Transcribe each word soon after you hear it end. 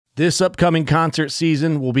This upcoming concert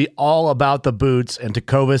season will be all about the boots, and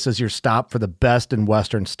Tecovas is your stop for the best in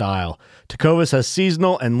Western style. Tecovas has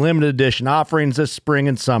seasonal and limited edition offerings this spring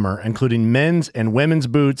and summer, including men's and women's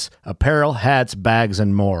boots, apparel, hats, bags,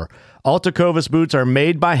 and more. All Tecovas boots are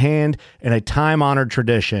made by hand in a time-honored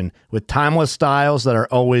tradition with timeless styles that are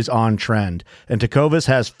always on trend. And Tecovas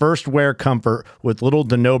has first wear comfort with little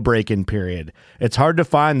to no break-in period. It's hard to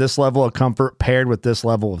find this level of comfort paired with this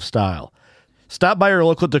level of style. Stop by your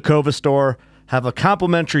local Tecovas store, have a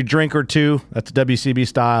complimentary drink or two, that's WCB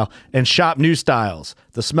style, and shop new styles.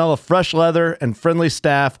 The smell of fresh leather and friendly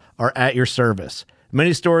staff are at your service.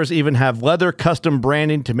 Many stores even have leather custom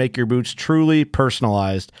branding to make your boots truly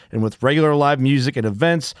personalized. And with regular live music and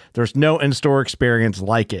events, there's no in-store experience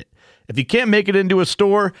like it. If you can't make it into a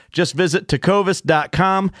store, just visit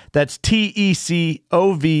tecovas.com. That's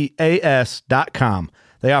TECOVAS.com.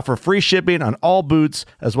 They offer free shipping on all boots,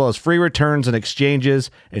 as well as free returns and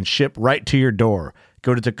exchanges, and ship right to your door.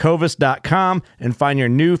 Go to tecovas.com and find your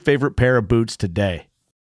new favorite pair of boots today.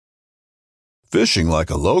 Fishing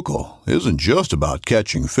like a local isn't just about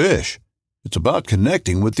catching fish. It's about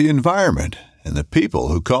connecting with the environment and the people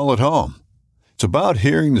who call it home. It's about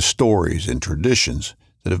hearing the stories and traditions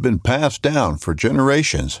that have been passed down for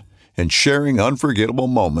generations and sharing unforgettable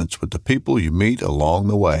moments with the people you meet along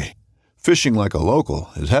the way. Fishing like a local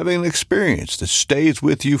is having an experience that stays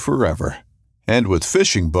with you forever. And with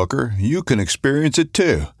Fishing Booker, you can experience it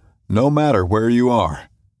too, no matter where you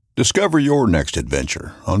are. Discover your next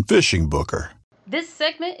adventure on Fishing Booker. This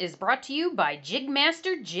segment is brought to you by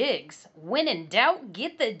Jigmaster Jigs. When in doubt,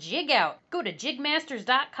 get the jig out. Go to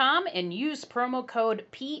jigmasters.com and use promo code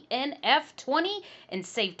PNF20 and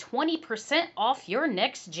save 20% off your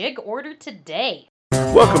next jig order today.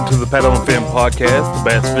 Welcome to the Paddle and Fin Podcast, the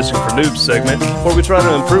Bass Fishing for Noobs segment, where we try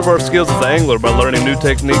to improve our skills as an angler by learning new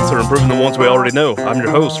techniques or improving the ones we already know. I'm your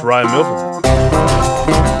host, Ryan Milford.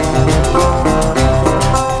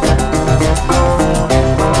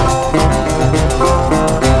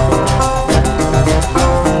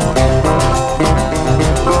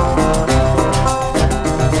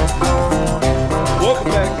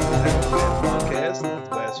 Welcome back to the Paddle and Fin Podcast, the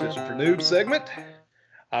Bass Fishing for Noobs segment.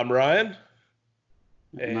 I'm Ryan.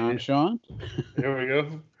 And I'm Sean. There we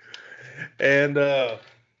go. And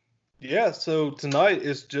so tonight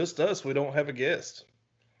it's just us. We don't have a guest.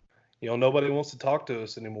 Nobody wants to talk to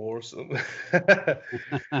us anymore. So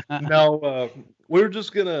now we're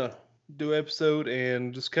just gonna do an episode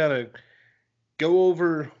and just kind of go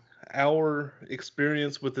over our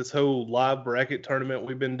experience with this whole live bracket tournament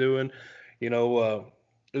we've been doing.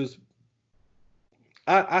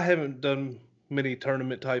 I haven't done many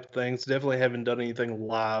tournament type things. Definitely haven't done anything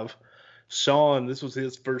live. Sean, this was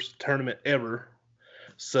his first tournament ever.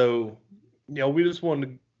 So, we just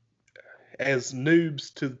wanted to, as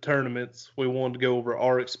noobs to the tournaments, we wanted to go over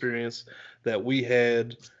our experience that we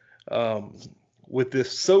had with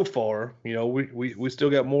this so far. We still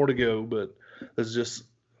got more to go, but this is just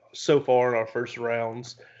so far in our first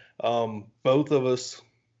rounds. Both of us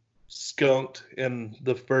skunked in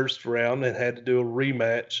the first round and had to do a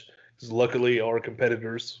rematch. Luckily, our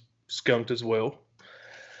competitors skunked as well.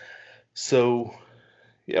 So,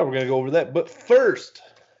 we're going to go over that. But first,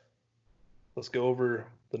 let's go over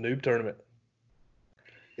the noob tournament.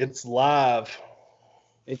 It's live.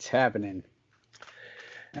 It's happening.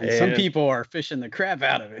 And some people are fishing the crap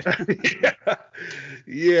out of it.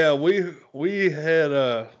 Yeah, we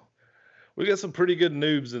had we got some pretty good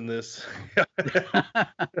noobs in this.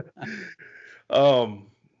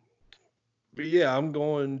 But yeah, I'm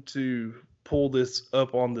going to pull this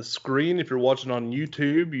up on the screen. If you're watching on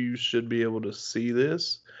YouTube, you should be able to see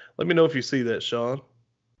this. Let me know if you see that, Sean.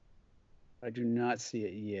 I do not see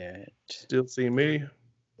it yet. Still see me?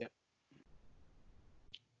 Yep.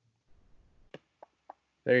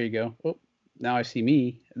 There you go. Oh, now I see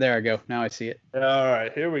me. There I go. Now I see it. All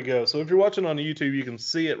right, here we go. So if you're watching on YouTube, you can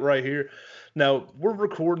see it right here. Now, we're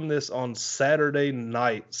recording this on Saturday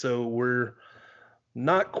night, so we're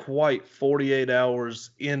not quite 48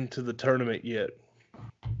 hours into the tournament yet.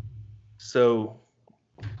 So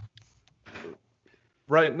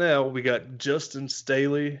right now we got Justin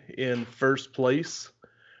Staley in first place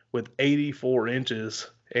with 84 inches,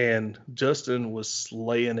 and Justin was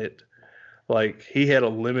slaying it. Like, he had a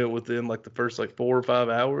limit within like the first 4 or 5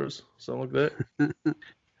 hours, something like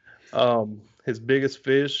that. His biggest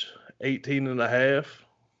fish, 18 and a half.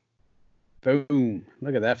 Boom.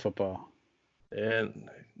 Look at that football. And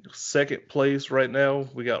second place right now,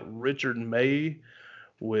 we got Richard May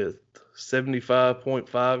with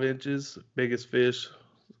 75.5 inches. Biggest fish,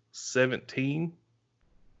 17.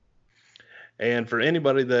 And for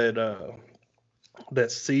anybody that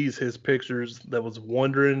that sees his pictures that was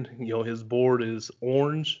wondering, his board is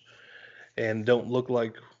orange and don't look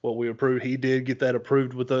like what we approved. He did get that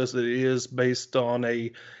approved with us. It is based on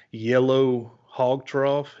a yellow hog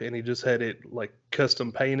trough, and he just had it like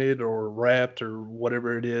custom painted or wrapped or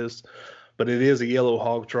whatever it is. But it is a yellow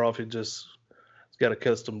hog trough. It's got a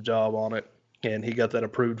custom job on it, and he got that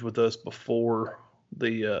approved with us before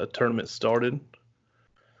the tournament started.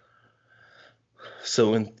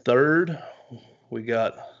 So in third, we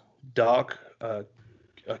got Doc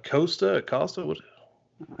Acosta. What?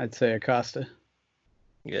 I'd say Acosta.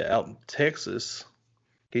 Yeah, out in Texas.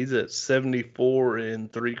 He's at 74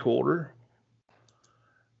 3/4.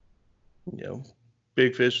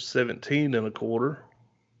 Big fish 17 1/4.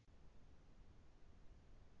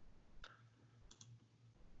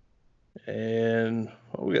 And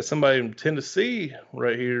we got somebody in Tennessee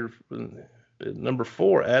right here, number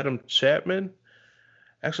 4, Adam Chapman.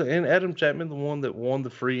 Actually, and Adam Chapman, the one that won the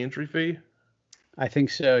free entry fee? I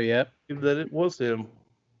think so, yep. That it was him.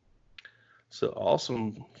 So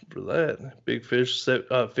awesome for that. Big fish,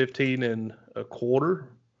 15 1/4.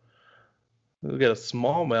 We got a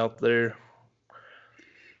smallmouth there.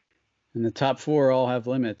 And the top 4 all have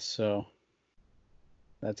limits, so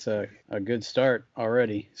that's a good start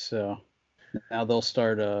already. So now they'll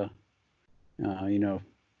start,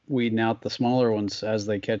 weeding out the smaller ones as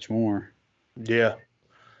they catch more. Yeah.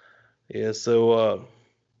 Yeah. So,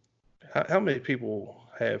 how many people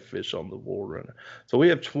have fish on the board right now? So we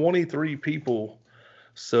have 23 people.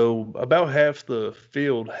 So about half the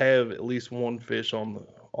field have at least one fish on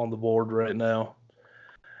the board right now.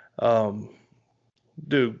 Do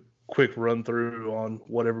a quick run through on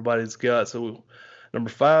what everybody's got. So number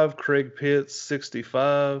 5, Craig Pitts,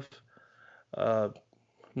 65.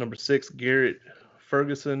 Number 6, Garrett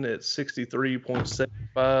Ferguson at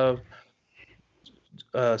 63.75.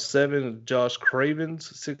 7, Josh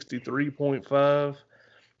Cravens, 63.5.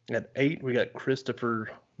 At 8, we got Christopher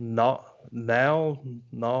I'm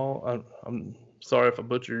sorry if I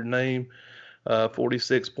butchered your name,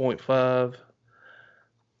 46.5.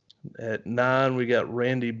 At 9, we got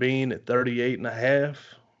Randy Bean at 38.5.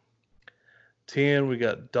 10, we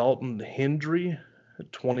got Dalton Hendry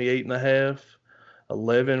at 28.5.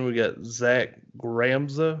 11, we got Zach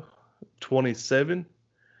Gramza, 27.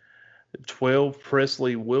 12,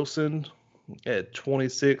 Presley Wilson at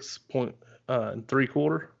 26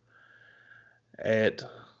 3/4. At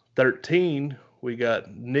 13, we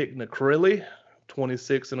got Nick Nacrilli,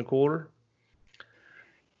 26 1/4.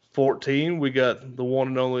 14, we got the one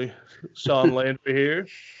and only Sean Landry here,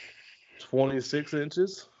 26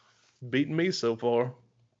 inches, beating me so far.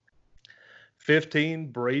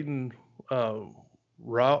 15, Braden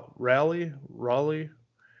Raleigh.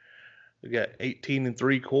 We got 18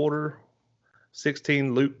 3/4.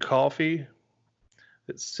 16, Luke Coffey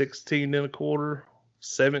at 16 1/4.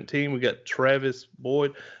 17, we got Travis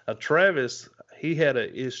Boyd. Travis, he had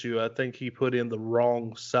an issue. I think he put in the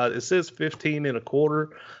wrong side. It says 15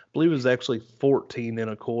 1/4. I believe it was actually 14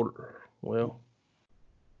 1/4. Well,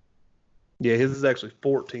 yeah, his is actually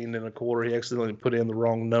 14 1/4. He accidentally put in the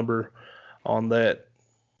wrong number on that.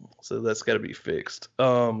 So that's got to be fixed.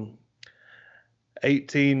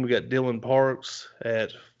 18, we got Dylan Parks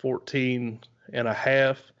at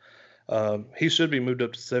 14.5. He should be moved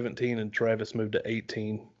up to 17, and Travis moved to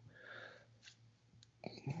 18.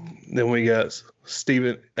 Then we got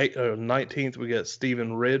 19th, we got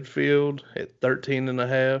Stephen Redfield at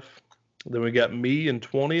 13.5. Then we got me in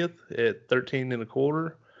 20th at 13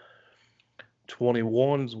 1/4.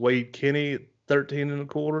 21 is Wade Kinney at 13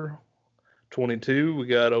 1/4. 22, we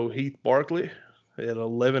got O'Heath Barkley at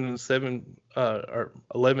 11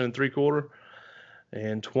 3/4.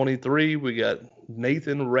 And 23, we got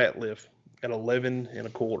Nathan Ratliff at 11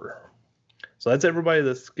 1/4. So that's everybody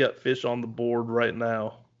that's got fish on the board right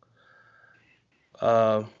now.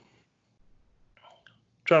 Trying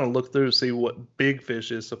to look through to see what big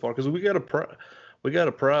fish is so far, because we got a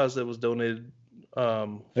prize that was donated.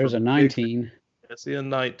 There's a 19. I see a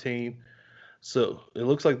 19. So it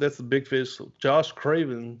looks like that's the big fish. Josh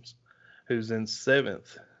Cravens, who's in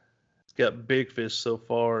 7th, he's got big fish so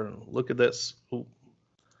far. Look at that.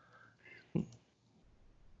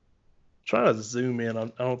 Trying to zoom in. I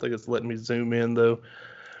don't think it's letting me zoom in though.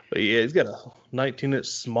 But yeah, he's got a 19-inch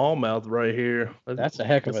smallmouth right here. That's a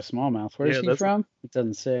heck of a smallmouth. Where's he from? It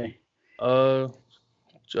doesn't say.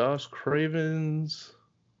 Josh Cravens.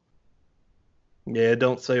 Yeah,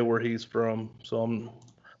 don't say where he's from. So I'm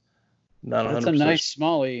not 100%. That's a nice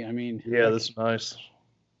smallie. I mean. Yeah, that's nice.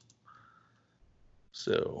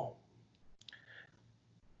 So,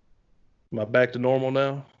 am I back to normal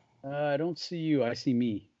now? I don't see you. I see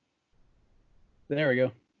me. There we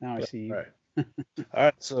go. Now I see you. All right. All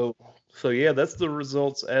right. So yeah, that's the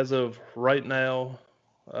results as of right now,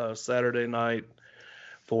 Saturday night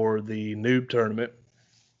for the noob tournament.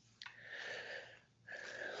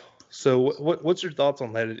 So what's your thoughts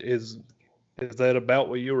on that? Is that about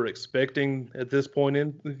what you were expecting at this point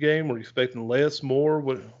in the game? Were you expecting less, more?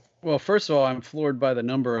 What? Well, first of all, I'm floored by the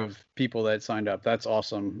number of people that signed up. That's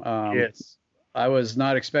awesome. Yes. I was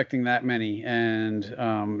not expecting that many, and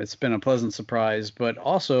it's been a pleasant surprise. But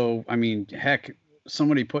also, I mean, heck,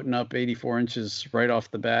 somebody putting up 84 inches right off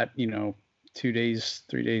the bat, 2 days,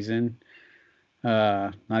 3 days in.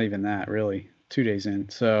 Not even that, really, 2 days in.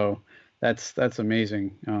 So that's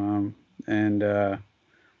amazing. And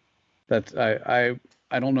that's I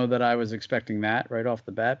don't know that I was expecting that right off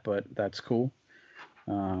the bat, but that's cool.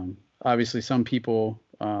 Obviously, some people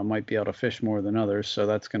might be able to fish more than others, so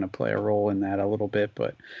that's going to play a role in that a little bit.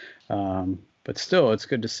 But still, it's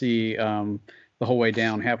good to see the whole way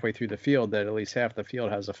down, halfway through the field, that at least half the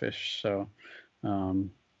field has a fish. So,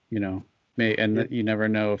 you never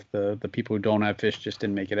know if the people who don't have fish just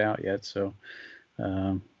didn't make it out yet. So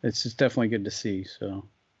it's just definitely good to see. So.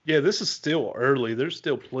 Yeah, this is still early. There's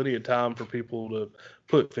still plenty of time for people to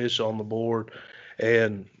put fish on the board,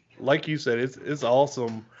 and like you said, it's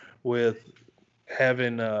awesome with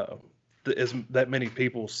having that many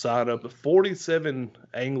people sign up. 47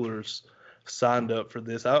 anglers signed up for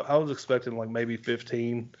this. I was expecting like maybe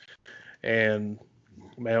 15, and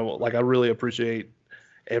man, like I really appreciate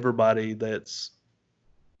everybody that's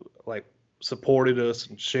like supported us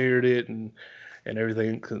and shared it and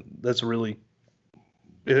everything. That's really,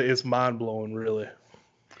 it's mind blowing, really.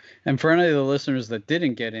 And for any of the listeners that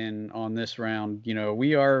didn't get in on this round,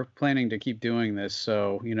 we are planning to keep doing this.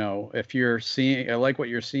 So, if you're I like what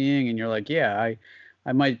you're seeing and you're like, yeah,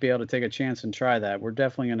 I might be able to take a chance and try that, we're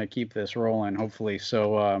definitely going to keep this rolling, hopefully.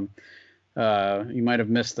 So you might have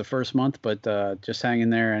missed the first month, but just hang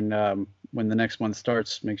in there. And when the next one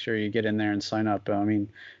starts, make sure you get in there and sign up. I mean,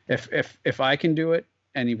 if I can do it,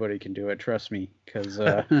 anybody can do it. Trust me, because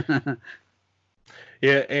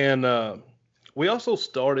yeah. And we also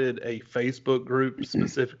started a Facebook group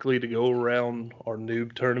specifically to go around our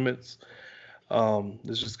noob tournaments.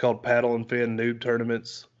 This is called Paddle and Fin Noob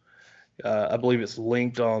Tournaments. I believe it's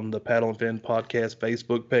linked on the Paddle and Fin podcast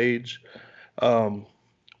Facebook page.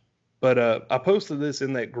 But I posted this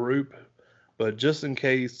in that group, but just in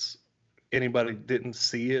case anybody didn't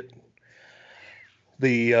see it,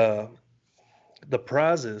 the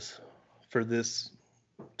prizes for this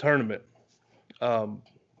tournament,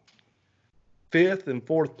 fifth and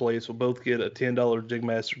fourth place will both get a $10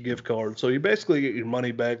 Jigmaster gift card. So you basically get your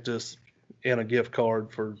money back just in a gift card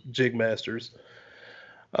for Jigmasters.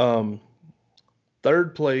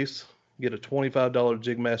 Third place, get a $25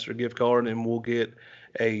 Jigmaster gift card, and we'll get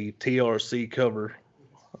a TRC cover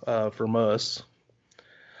from us.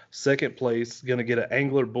 Second place, going to get an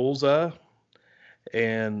Angler Bullseye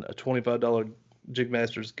and a $25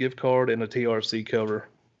 Jigmasters gift card and a TRC cover.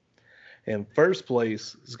 And first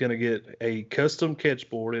place is going to get a custom catch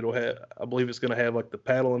board. It'll have, I believe it's going to have like the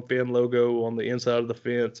Paddle and Fin logo on the inside of the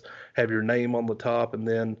fence, have your name on the top, and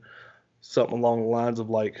then something along the lines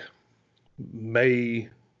of like May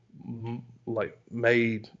Noob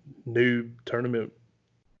Tournament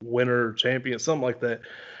winner, champion, something like that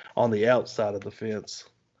on the outside of the fence.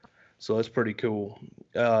 So that's pretty cool.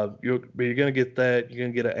 You're going to get that. You're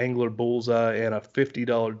going to get an Angler Bullseye and a $50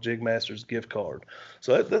 Jigmasters gift card.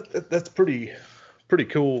 So that's pretty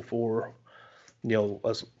cool for,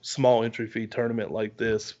 a small entry fee tournament like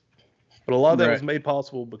this. But a lot of that was made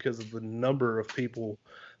possible because of the number of people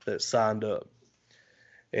that signed up.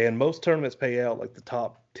 And most tournaments pay out like the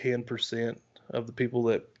top 10% of the people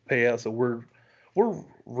that pay out. So we're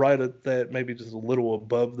right at that, maybe just a little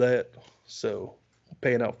above that. So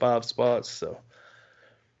paying out 5 spots. So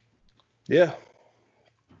yeah.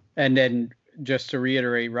 And then just to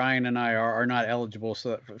reiterate, Ryan and I are not eligible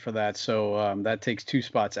for that. So that takes 2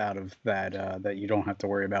 spots out of that, that you don't have to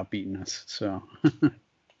worry about beating us. So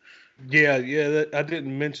yeah. I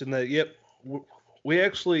didn't mention that. Yep. We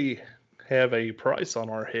actually have a price on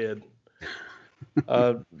our head.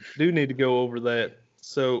 Do need to go over that.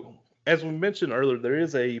 So as we mentioned earlier, there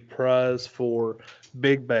is a prize for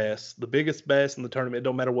big bass, the biggest bass in the tournament. It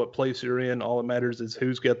don't matter what place you're in. All that matters is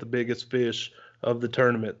who's got the biggest fish of the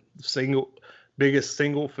tournament, biggest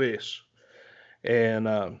single fish. And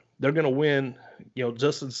they're going to win.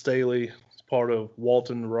 Justin Staley is part of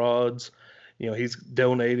Walton Rods. He's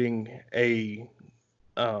donating a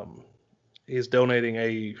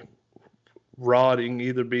rod. It can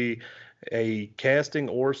either be a casting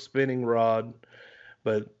or spinning rod,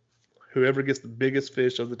 but whoever gets the biggest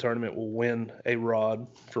fish of the tournament will win a rod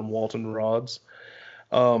from Walton Rods.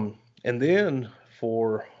 And then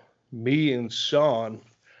for me and Sean,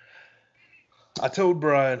 I told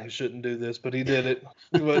Brian he shouldn't do this, but he did it.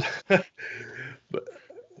 but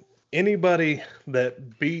anybody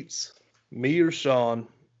that beats me or Sean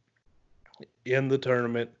in the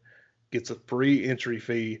tournament gets a free entry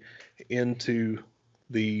fee into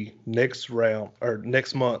the next round or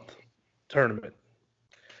next month tournament.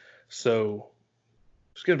 So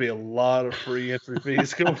there's going to be a lot of free entry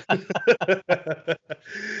fees coming.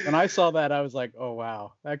 When I saw that, I was like, "Oh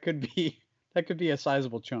wow, that could be a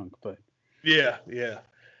sizable chunk." But yeah.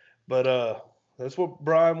 But that's what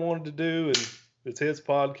Brian wanted to do, and it's his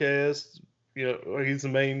podcast. You know, he's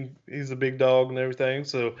the big dog and everything.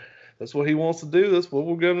 So that's what he wants to do. That's what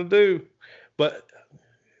we're going to do. But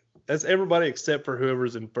that's everybody except for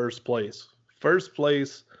whoever's in first place. First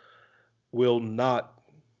place will not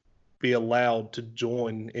be allowed to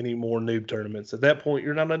join any more noob tournaments. At that point,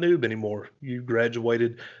 you're not a noob anymore. You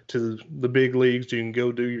graduated to the big leagues. You can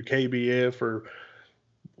go do your KBF or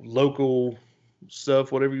local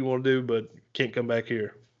stuff, whatever you want to do, but can't come back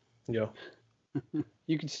here. You know.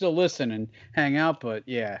 You can still listen and hang out, but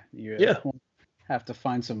you have to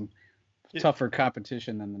find some tougher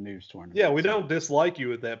competition than the news tournament. Yeah, we don't dislike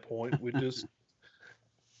you at that point. We just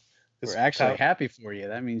we're actually happy for you.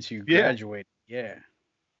 That means you graduated. Yeah.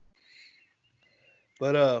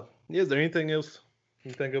 But is there anything else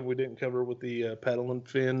you think of we didn't cover with the paddle and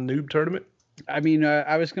fin noob tournament? I mean,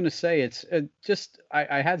 I was going to say it's just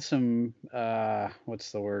I had some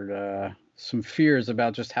some fears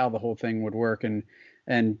about just how the whole thing would work,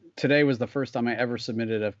 and today was the first time I ever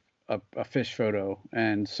submitted a fish photo,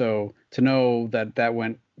 and so to know that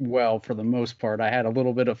went well for the most part. I had a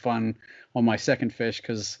little bit of fun on my second fish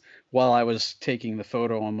because while I was taking the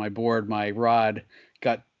photo on my board, my rod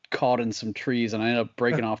got caught in some trees and I ended up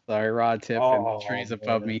breaking off the rod tip and the trees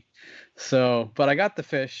above me. So, but I got the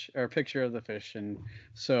fish or picture of the fish, and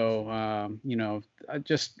so I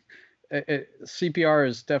just CPR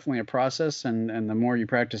is definitely a process, and the more you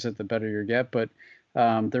practice it, the better you get. But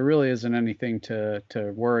there really isn't anything to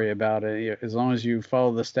worry about it. As long as you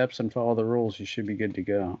follow the steps and follow the rules, you should be good to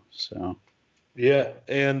go. So, yeah,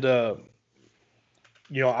 and I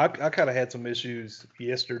kind of had some issues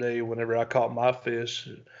yesterday whenever I caught my fish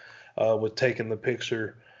with taking the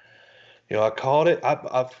picture. I caught it.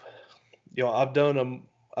 I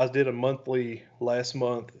did a monthly last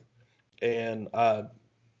month, and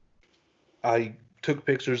I took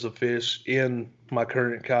pictures of fish in my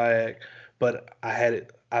current kayak, but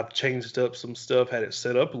I've changed up some stuff, had it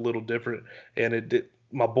set up a little different, and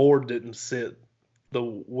my board didn't sit the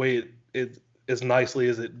way it as nicely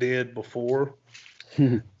as it did before.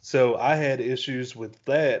 So I had issues with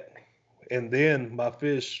that, and then my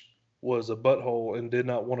fish was a butthole and did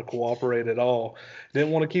not want to cooperate at all. Didn't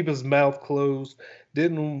want to keep his mouth closed.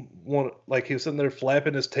 Didn't want, like, he was sitting there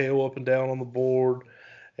flapping his tail up and down on the board,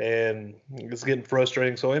 and it was getting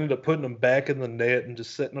frustrating. So I ended up putting him back in the net and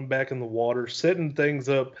just setting him back in the water, setting things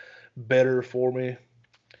up better for me.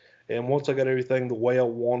 And once I got everything the way I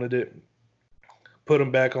wanted it, put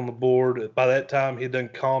him back on the board. By that time, he'd done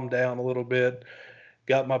calmed down a little bit.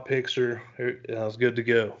 Got my picture, and I was good to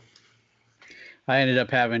go. I ended up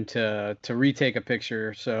having to retake a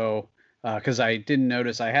picture, so because I didn't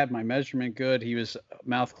notice I had my measurement good. He was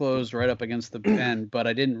mouth closed right up against the end, but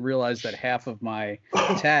I didn't realize that half of my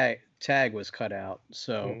tag was cut out.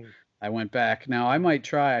 So I went back. Now I might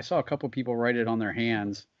try. I saw a couple people write it on their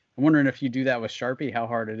hands. I'm wondering if you do that with Sharpie, how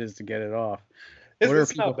hard it is to get it off.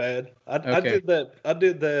 It's not bad. I did that. I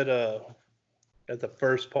did that at the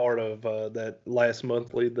first part of that last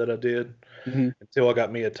monthly that I did until I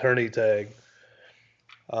got me a tourney tag.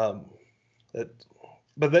 But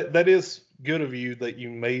that is good of you that you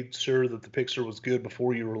made sure that the picture was good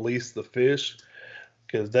before you released the fish,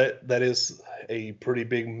 because that is a pretty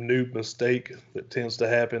big noob mistake that tends to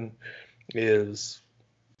happen. Is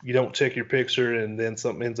you don't check your picture and then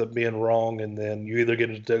something ends up being wrong, and then you either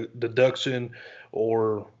get a deduction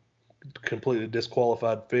or completely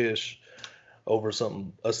disqualified fish over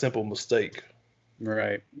a simple mistake.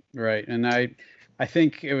 Right. And I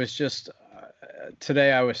think it was just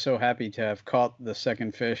today I was so happy to have caught the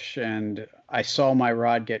second fish, and I saw my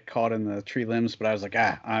rod get caught in the tree limbs, but I was like,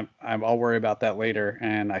 I'll worry about that later,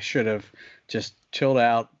 and I should have just chilled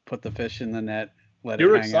out, put the fish in the net, let it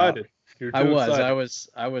hang excited. out. You're I was excited.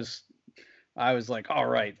 I was like, all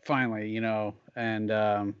right, finally,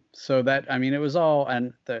 and so that, I mean, it was all,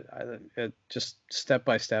 and it just step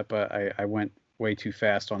by step, I went way too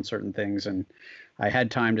fast on certain things, and I had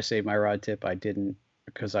time to save my rod tip. I didn't,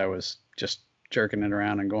 because I was just jerking it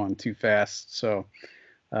around and going too fast. So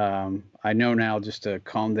I know now just to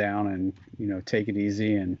calm down and, take it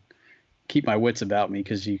easy and keep my wits about me,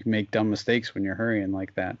 because you can make dumb mistakes when you're hurrying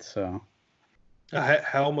like that. So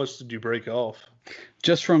how much did you break off?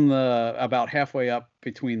 just from the about halfway up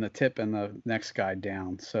between the tip and the next guy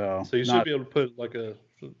down. So you should be able to put like a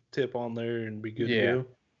tip on there and be good to go.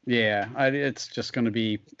 Yeah, it's just going to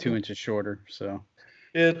be 2 inches shorter. So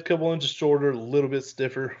yeah, a couple inches shorter, a little bit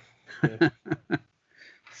stiffer. Yeah.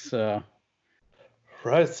 So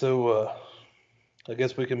right, so I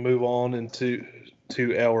guess we can move on into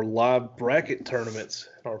our live bracket tournaments,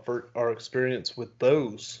 our experience with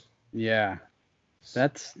those. Yeah,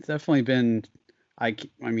 that's definitely been. I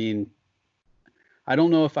mean, I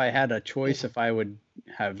don't know if I had a choice if I would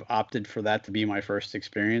have opted for that to be my first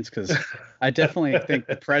experience, because I definitely think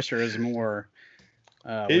the pressure is more.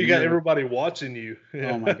 You got everybody watching you.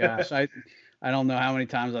 Oh my gosh, I don't know how many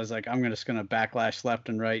times I was like, I'm just going to backlash left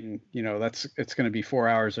and right, and it's going to be 4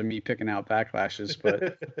 hours of me picking out backlashes.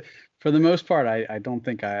 But for the most part, I don't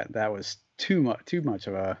think that was too much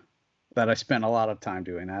of a that I spent a lot of time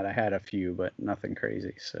doing that. I had a few, but nothing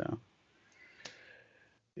crazy. So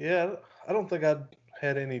yeah, I don't think I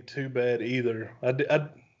had any too bad either.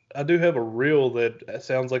 I do have a reel that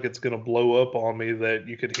sounds like it's going to blow up on me that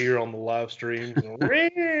you could hear on the live stream.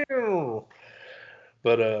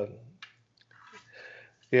 But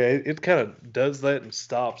yeah, it kind of does that and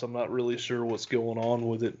stops. I'm not really sure what's going on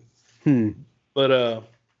with it. But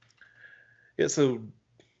yeah. So,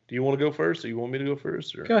 do you want to go first, or you want me to go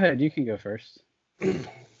first? Or? Go ahead, you can go first. All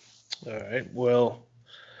right. Well,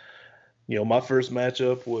 my first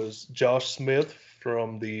matchup was Josh Smith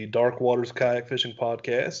from the Dark Waters Kayak Fishing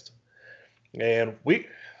Podcast, and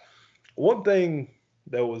one thing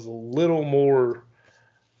that was a little more,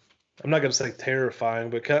 I'm not going to say terrifying,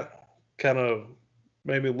 but kind of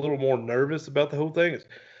made me a little more nervous about the whole thing.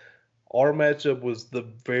 Our matchup was the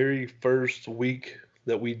very first week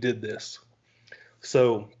that we did this.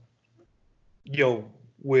 So,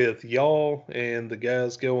 with y'all and the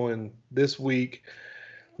guys going this week,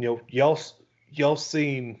 y'all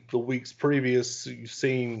seen the weeks previous. You've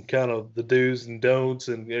seen kind of the do's and don'ts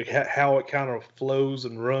and how it kind of flows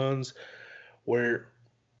and runs, where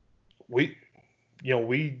we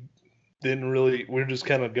didn't really, we're just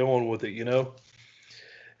kind of going with it,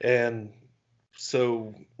 and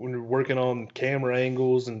so when we're working on camera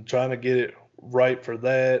angles and trying to get it right for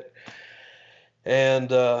that,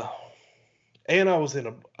 and I was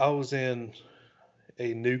in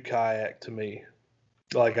a new kayak to me.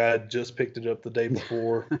 Like, I had just picked it up the day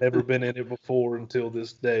before, never been in it before until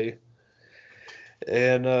this day.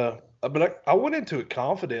 And but I went into it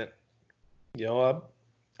confident.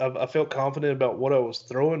 I felt confident about what I was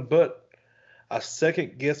throwing, but I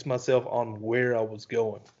second guessed myself on where I was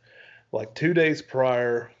going. Like 2 days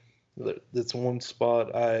prior, this one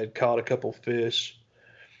spot, I had caught a couple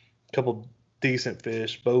decent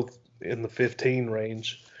fish, both in the 15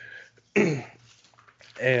 range.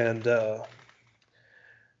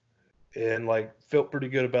 And like felt pretty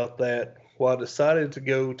good about that. Well, I decided to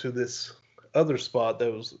go to this other spot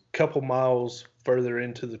that was a couple miles further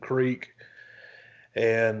into the creek,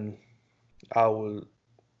 and I don't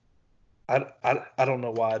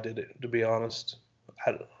know why I did it, to be honest.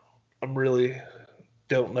 I really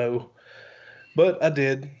don't know, but I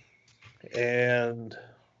did. And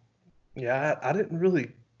yeah, I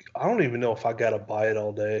don't even know if I got a bite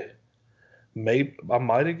all day. Maybe I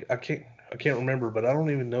might have. I can't remember, but I don't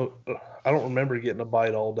even know. I don't remember getting a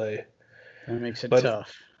bite all day. That makes it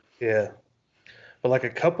tough. Yeah. But like a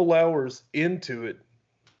couple hours into it,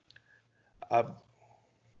 I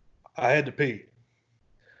had to pee.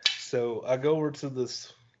 So I go over to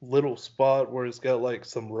this little spot where it's got like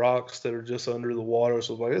some rocks that are just under the water.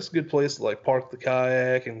 So like, it's a good place to like park the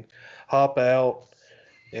kayak and hop out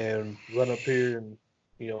and run up here and,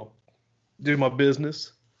 do my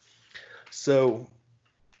business. So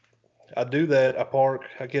I do that. I park,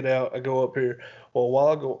 I get out, I go up here. Well, while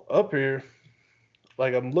I go up here,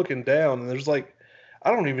 like I'm looking down and there's like,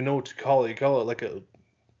 I don't even know what to call it. You call it like a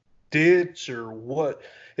ditch or what?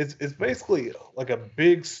 It's basically like a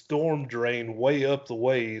big storm drain way up the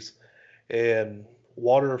ways, and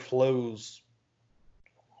water flows,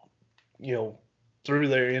 through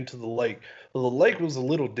there into the lake. Well, the lake was a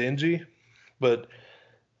little dingy, but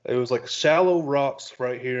it was like shallow rocks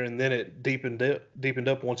right here, and then it deepened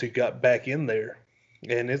up once you got back in there,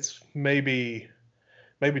 and it's maybe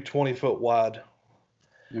 20 foot wide.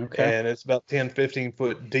 Okay. And it's about 10, 15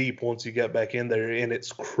 foot deep once you got back in there, and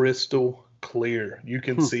it's crystal clear. You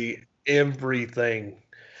can see everything.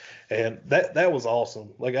 And that was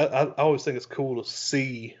awesome. Like I always think it's cool to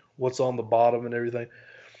see what's on the bottom and everything.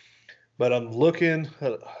 But I'm looking.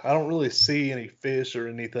 I don't really see any fish or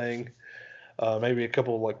anything. Maybe a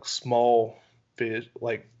couple of like small fish,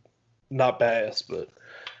 like not bass, but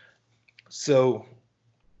so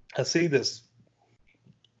I see this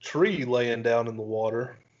tree laying down in the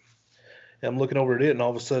water. And I'm looking over at it, and all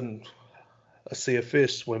of a sudden, I see a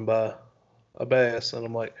fish swim by, a bass, and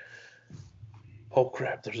I'm like, "Oh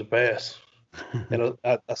crap! There's a bass!" And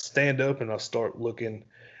I stand up and I start looking,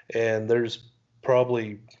 and there's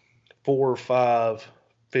probably 4 or 5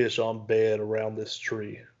 fish on bed around this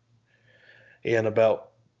tree, in about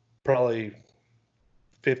probably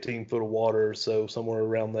 15 foot of water or so, somewhere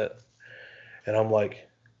around that. And I'm like,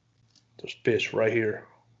 "There's fish right here.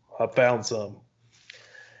 I found some."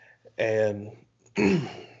 And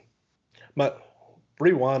my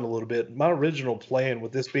rewind a little bit. My original plan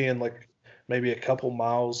with this being like maybe a couple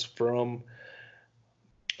miles from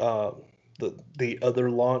the other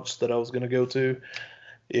launch that I was going to go to,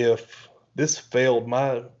 if this failed,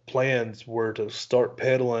 my plans were to start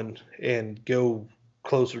pedaling and go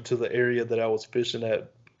closer to the area that I was fishing at a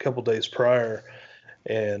couple days prior,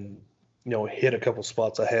 and hit a couple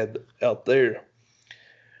spots I had out there.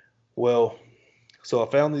 Well, so I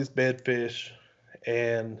found these bedfish,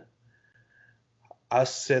 and I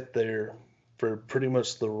sat there for pretty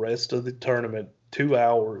much the rest of the tournament, 2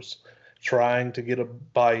 hours, trying to get a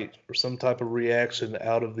bite or some type of reaction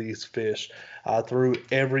out of these fish. I threw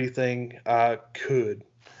everything I could.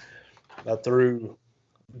 I threw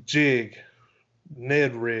jig,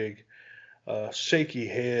 Ned rig, shaky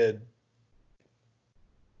head,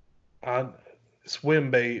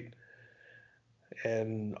 swim bait,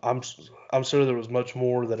 and I'm sure there was much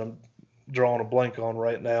more that I'm drawing a blank on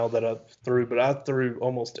right now that I threw, but I threw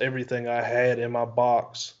almost everything I had in my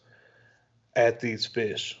box at these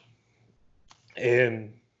fish.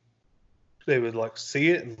 And they would like see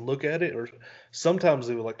it and look at it, or sometimes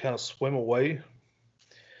they would like kind of swim away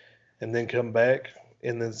and then come back,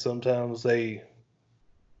 and then sometimes they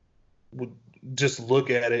would just look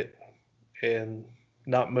at it and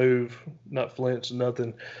not move, not flinch,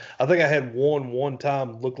 nothing. I think I had one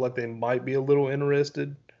time look like they might be a little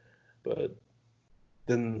interested, but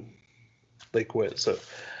then they quit. So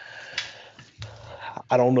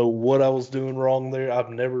I don't know what I was doing wrong there. I've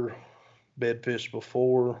never bedfished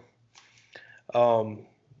before.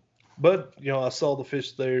 But I saw the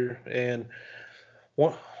fish there, and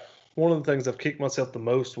one of the things I've kicked myself the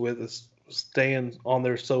most with is staying on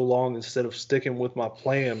there so long instead of sticking with my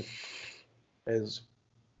plan. Is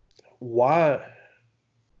why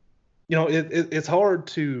it's hard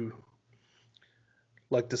to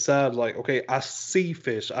like decide, like, okay, I see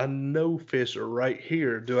fish, I know fish are right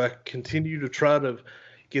here. Do I continue to try to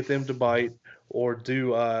get them to bite, or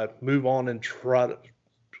do I move on and try to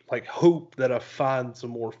like hope that I find some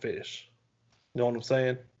more fish? You know what I'm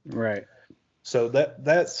saying? Right. So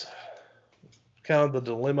that's kind of the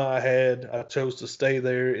dilemma I had. I chose to stay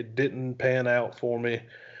there. It didn't pan out for me,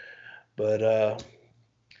 but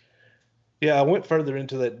yeah, I went further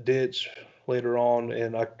into that ditch later on,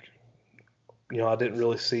 and I didn't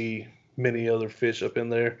really see many other fish up in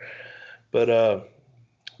there. But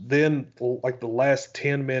then, like the last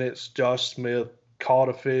 10 minutes, Josh Smith caught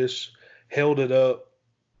a fish, held it up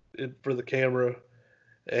for the camera,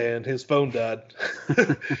 and his phone died.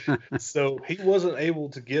 So he wasn't able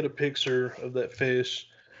to get a picture of that fish.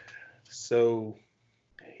 So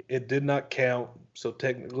it did not count. So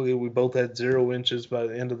technically, we both had 0 inches by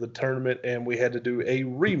the end of the tournament, and we had to do a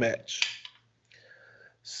rematch.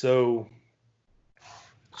 So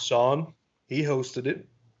Sean, he hosted it,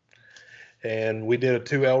 and we did a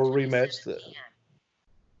 2-hour rematch.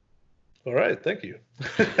 All right, thank you.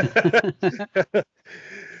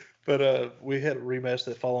 But we had a rematch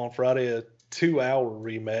that fall on Friday, a 2-hour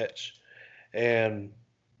rematch, and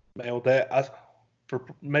man, with that, for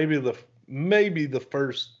maybe the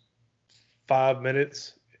first 5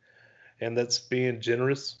 minutes, and that's being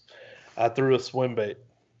generous, I threw a swim bait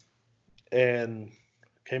and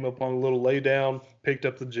came up on a little lay down, picked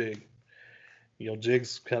up the jig.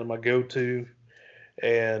 Jig's kind of my go-to,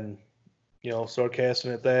 and started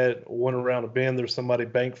casting at that. Went around a bend. There's somebody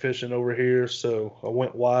bank fishing over here, so I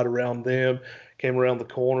went wide around them. Came around the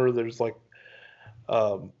corner. There's like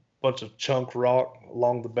a bunch of chunk rock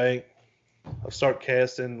along the bank. I start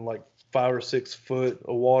casting like 5 or 6 foot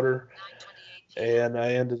of water, and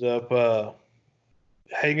I ended up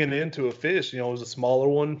hanging into a fish. It was a smaller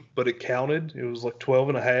one, but it counted. It was like 12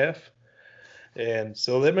 and a half. And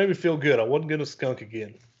so that made me feel good. I wasn't going to skunk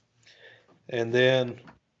again. And then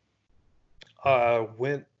I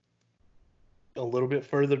went a little bit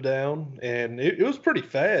further down, and it was pretty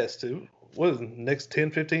fast too. next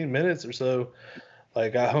 10, 15 minutes or so,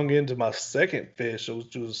 like I hung into my second fish,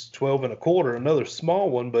 which was 12 and a quarter, another small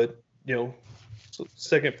one, but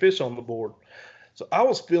second fish on the board. So I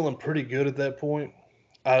was feeling pretty good at that point.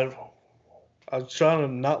 I was trying to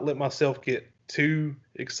not let myself get too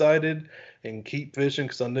excited and keep fishing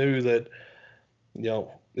because I knew that,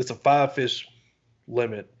 it's a 5 fish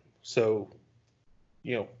limit. So,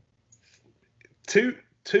 two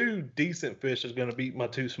decent fish is going to beat my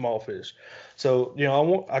 2 small fish. So,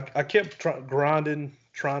 I kept grinding,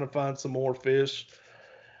 trying to find some more fish.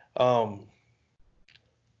 I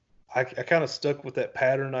kind of stuck with that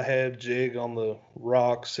pattern I had, jig on the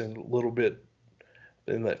rocks and a little bit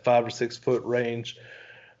in that 5 or 6 foot range.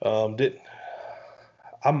 I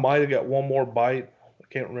might have got one more bite. I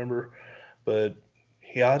can't remember, but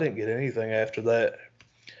I didn't get anything after that.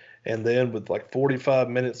 And then with like 45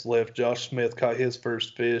 minutes left, Josh Smith caught his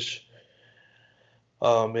first fish.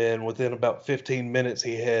 And within about 15 minutes,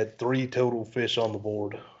 he had 3 total fish on the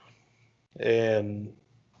board. And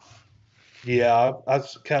I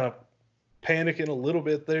was kind of panicking a little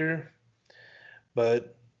bit there,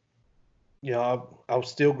 but I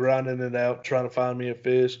was still grinding it out, trying to find me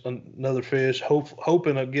another fish,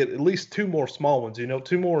 hoping I'd get at least 2 more small ones.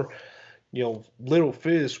 2 more, little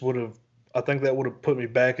fish I think that would have put me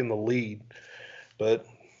back in the lead, but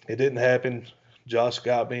it didn't happen. Josh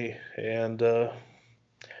got me, and so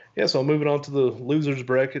I'm moving on to the losers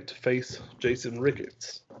bracket to face Jason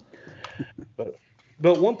Ricketts. But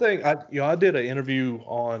one thing, I did an interview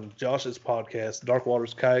on Josh's podcast, Dark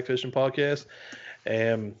Waters Kayak Fishing Podcast,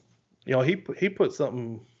 and he put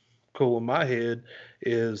something cool in my head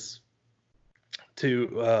is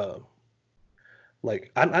to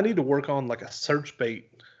I need to work on like a search bait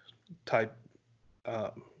type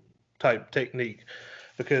technique,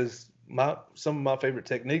 because some of my favorite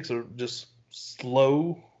techniques are just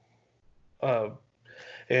slow, and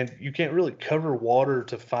you can't really cover water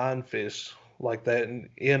to find fish like that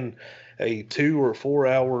in a 2 or 4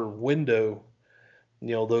 hour window.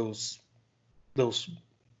 You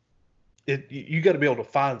got to be able to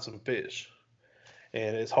find some fish,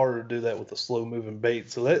 and it's harder to do that with a slow moving bait.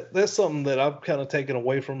 So that's something that I've kind of taken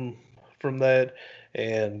away from that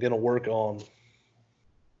and gonna work on.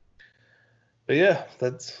 But yeah,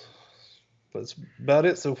 that's about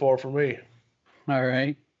it so far for me. All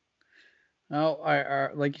right. Well,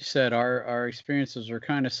 like you said, our experiences were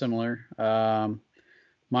kind of similar.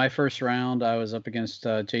 My first round, I was up against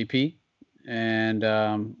JP, and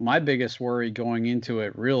my biggest worry going into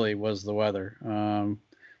it really was the weather.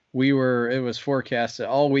 It was forecasted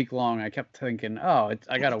all week long. I kept thinking, I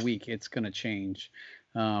got a week, it's going to change.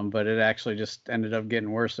 But it actually just ended up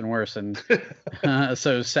getting worse and worse. And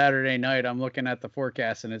so Saturday night, I'm looking at the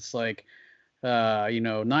forecast, and it's like, 9 to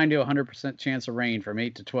 100% chance of rain from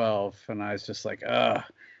 8 to 12. And I was just like,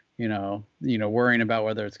 worrying about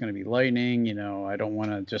whether it's going to be lightning. I don't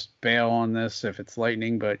want to just bail on this if it's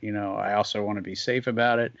lightning, but, I also want to be safe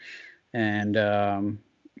about it. And I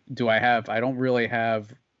don't really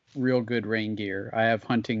have real good rain gear. I have a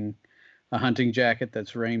hunting jacket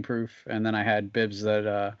that's rainproof, and then I had bibs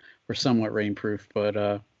that were somewhat rainproof,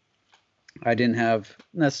 but I didn't have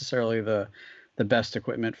necessarily the best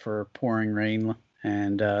equipment for pouring rain.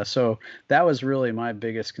 And so that was really my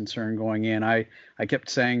biggest concern going in. I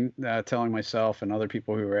kept telling myself and other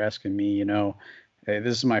people who were asking me, hey,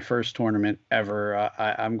 this is my first tournament ever.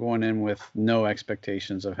 I'm going in with no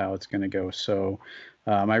expectations of how it's going to go. So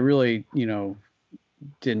I really,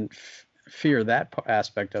 didn't fear that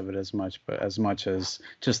aspect of it as much as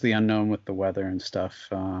just the unknown with the weather and stuff.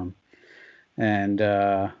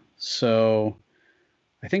 So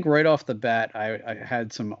I think right off the bat, I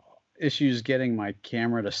had some issues getting my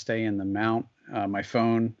camera to stay in the mount, my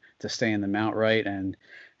phone to stay in the mount right, and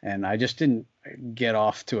I just didn't get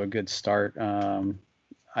off to a good start.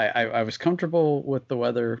 I was comfortable with the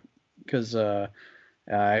weather because I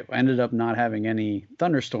ended up not having any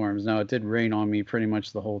thunderstorms. Now, it did rain on me pretty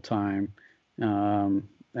much the whole time, and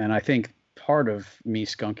I think part of me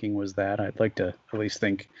skunking was that. I'd like to at least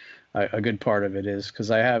think a good part of it is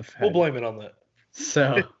because I have had, we'll blame it on that.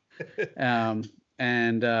 So,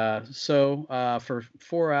 for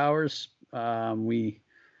 4 hours,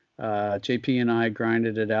 JP and I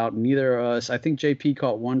grinded it out. Neither of us, I think JP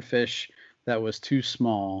caught one fish that was too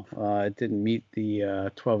small. It didn't meet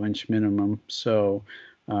the 12-inch minimum. So,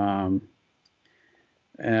 at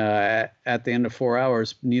the end of 4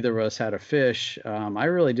 hours, neither of us had a fish. I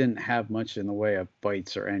really didn't have much in the way of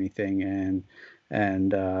bites or anything,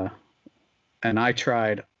 and I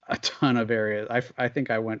tried a ton of areas. I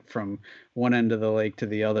think I went from one end of the lake to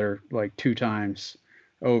the other like 2 times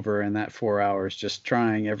over in that 4 hours, just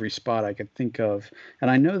trying every spot I could think of.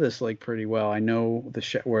 And I know this lake pretty well. I know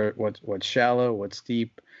where what's shallow, what's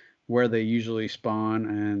deep, where they usually spawn,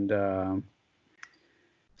 and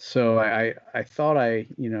so I thought I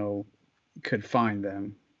could find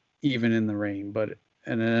them even in the rain, but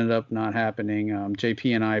and it ended up not happening.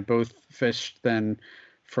 JP and I both fished then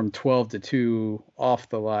from 12 to 2 off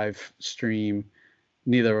the live stream.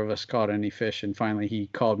 Neither of us caught any fish, and finally he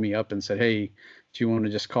called me up and said, "Hey, do you want to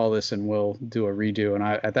just call this and we'll do a redo?" And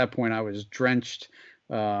at that point I was drenched,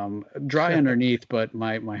 dry underneath, but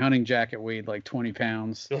my hunting jacket weighed like 20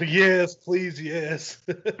 pounds. Yes, please, yes.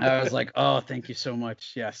 I was like, "Oh, thank you so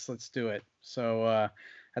much. Yes, let's do it." So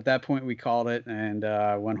at that point we called it, and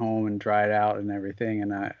went home and dried out and everything.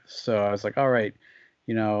 And so I was like, all right,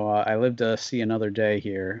 I live to see another day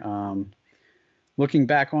here. Looking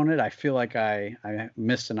back on it, I feel like I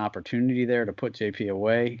missed an opportunity there to put JP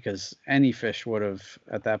away, because any fish would have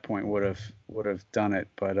at that point would have done it,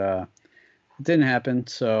 but it didn't happen.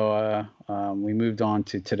 So we moved on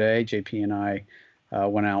to today. JP and I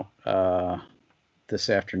went out this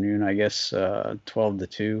afternoon, I guess, 12 to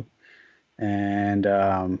 2, and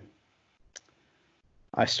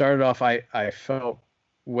I started off. I felt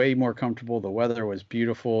way more comfortable. The weather was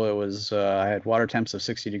beautiful. It was I had water temps of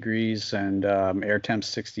 60 degrees and air temps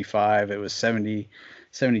 65. It was 70,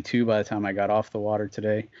 72 by the time I got off the water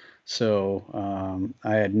today. So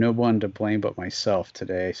I had no one to blame but myself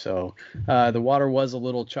today. So the water was a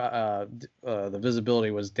little the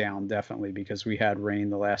visibility was down, definitely, because we had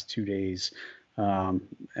rain the last 2 days. I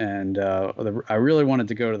really wanted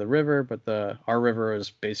to go to the river, but our river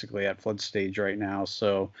is basically at flood stage right now.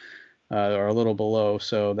 So or a little below,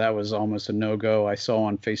 so that was almost a no-go. I saw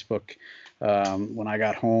on Facebook when I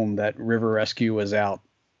got home that River Rescue was out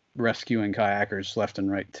rescuing kayakers left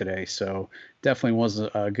and right today, so definitely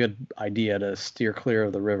wasn't a good idea to steer clear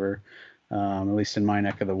of the river, at least in my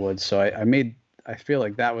neck of the woods. So I feel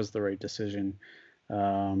like that was the right decision.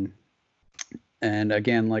 And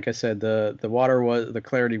again, like I said, the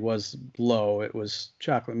clarity was low. It was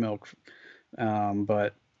chocolate milk,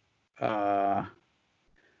 but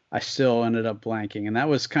I still ended up blanking, and that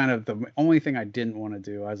was kind of the only thing I didn't want to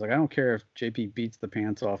do. I was like, I don't care if JP beats the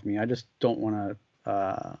pants off me. I just don't want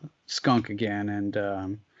to skunk again.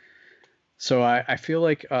 And so I feel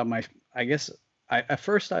like my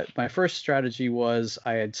first strategy was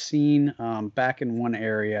I had seen back in one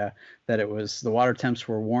area that the water temps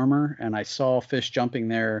were warmer, and I saw fish jumping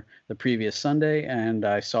there the previous Sunday, and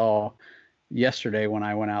I saw yesterday when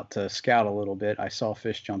I went out to scout a little bit, I saw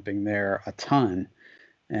fish jumping there a ton.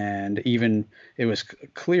 And even it was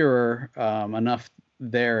clearer enough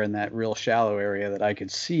there in that real shallow area that I could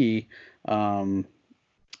see.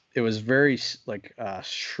 It was very like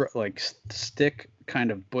stick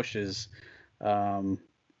kind of bushes, and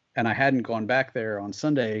I hadn't gone back there on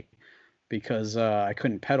Sunday because I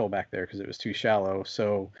couldn't pedal back there because it was too shallow.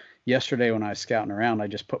 So yesterday when I was scouting around, I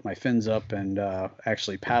just put my fins up and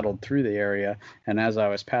actually paddled through the area. And as I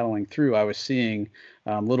was paddling through, I was seeing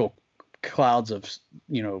little clouds of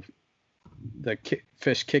the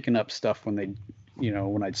fish kicking up stuff when they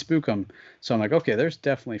when I'd spook them. So I'm like, okay, there's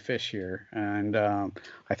definitely fish here, and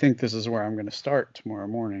I think this is where I'm going to start tomorrow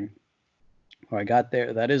morning. Well, I got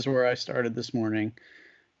there. That is where I started this morning,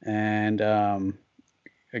 and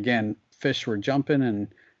again, fish were jumping, and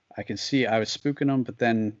I could see I was spooking them. But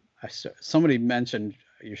then somebody mentioned,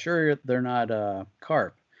 "You sure they're not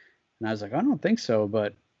carp?" And I was like, I don't think so,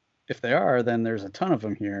 but if they are, then there's a ton of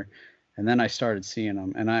them here. And then I started seeing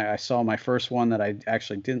them, and I saw my first one that I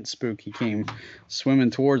actually didn't spook. He came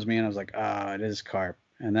swimming towards me, and I was like, it is carp.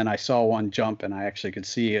 And then I saw one jump, and I actually could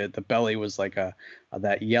see it. The belly was like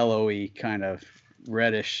that yellowy kind of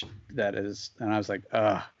reddish and I was like,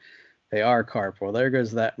 they are carp. Well, there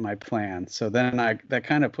goes my plan. So then that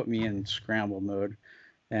kind of put me in scramble mode.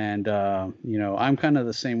 And, I'm kind of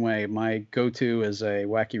the same way. My go-to is a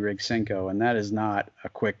Wacky Rig Senko, and that is not a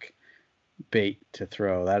quick bait to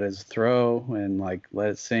throw. That is throw and let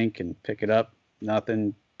it sink and pick it up,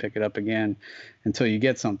 nothing, pick it up again until you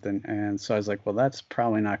get something. And so I was like, well, that's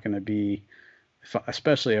probably not going to be,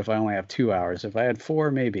 especially if I only have 2 hours. If I had 4,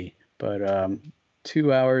 maybe, but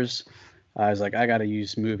 2 hours, I was like, I got to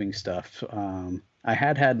use moving stuff. I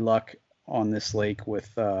had luck on this lake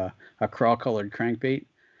with a crawl colored crankbait,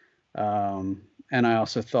 and I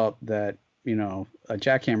also thought that a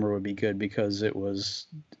jackhammer would be good because it was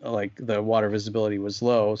like the water visibility was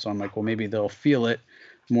low. So I'm like, well, maybe they'll feel it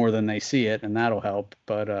more than they see it, and that'll help.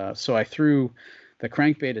 But so I threw the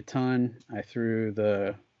crankbait a ton. I threw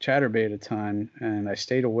the chatterbait a ton, and I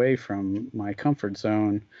stayed away from my comfort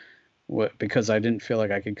zone because I didn't feel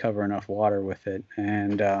like I could cover enough water with it.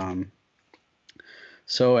 And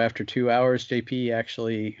so after 2 hours, JP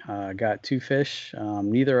actually got 2 fish.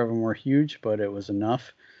 Neither of them were huge, but it was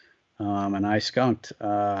enough. And I skunked.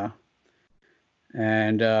 So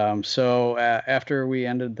after we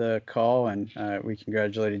ended the call and we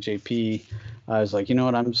congratulated JP, I was like, you know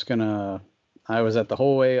what, I was at the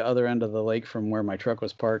whole way other end of the lake from where my truck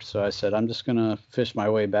was parked. So I said, I'm just going to fish my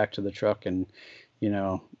way back to the truck. And,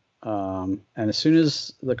 and as soon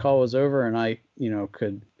as the call was over and I,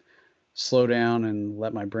 could slow down and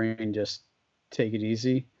let my brain just take it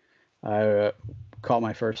easy, I caught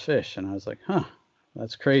my first fish. And I was like,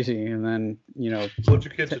 that's crazy. And then, what'd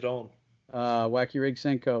you catch it on? Wacky Rig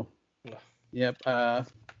Senko. Yep. I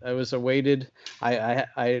was a weighted.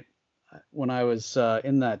 I when I was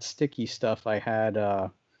in that sticky stuff, I had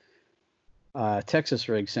Texas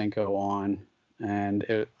Rig Senko on,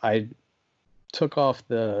 and I took off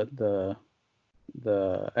the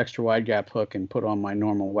extra wide gap hook and put on my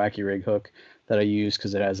normal Wacky Rig hook that I use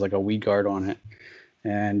because it has like a weed guard on it.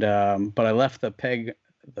 And but I left the peg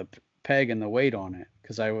and the weight on it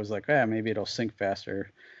because I was like, maybe it'll sink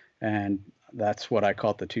faster. And that's what I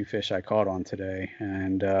caught the 2 fish I caught on today.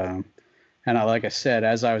 And like I said,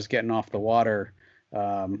 as I was getting off the water,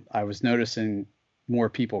 I was noticing more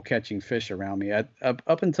people catching fish around me.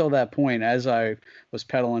 Up until that point, as I was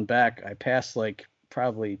pedaling back, I passed like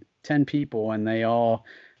probably 10 people, and they all,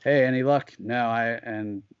 hey, any luck? No, I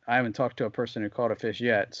haven't talked to a person who caught a fish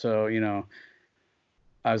yet. So,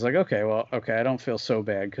 I was like, okay, I don't feel so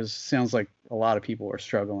bad because it sounds like a lot of people are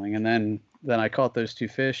struggling. And then I caught those 2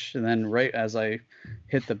 fish. And then right as I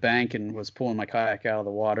hit the bank and was pulling my kayak out of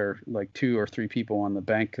the water, like 2 or 3 people on the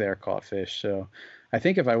bank there caught fish. So I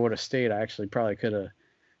think if I would have stayed, I actually probably could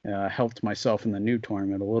have helped myself in the new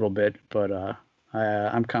tournament a little bit. But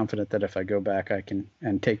I'm confident that if I go back, I can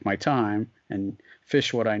and take my time and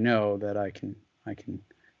fish what I know, that I can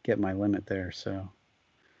get my limit there.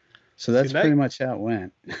 So that's pretty much how it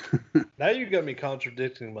went. Now you got me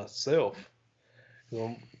contradicting myself.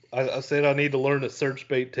 I said I need to learn a search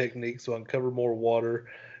bait technique so I can cover more water,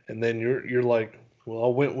 and then you're like, well, I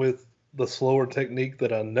went with the slower technique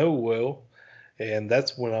that I know well, and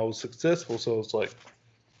that's when I was successful. So it's like,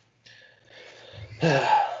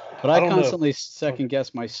 but I constantly second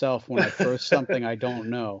guess myself when I throw something I don't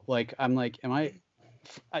know. Like I'm like,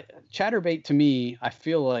 chatterbait to me? I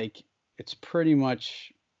feel like it's pretty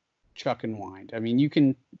much chuck and wind. I mean, you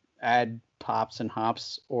can add pops and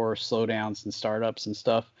hops or slowdowns and startups and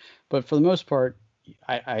stuff, but for the most part,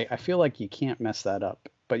 I feel like you can't mess that up.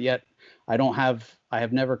 But yet, I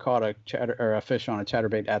have never caught a fish on a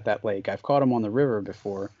chatterbait at that lake. I've caught them on the river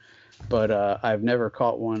before, but I've never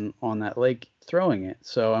caught one on that lake throwing it.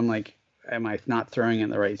 So I'm like, am I not throwing it in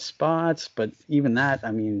the right spots? But even that,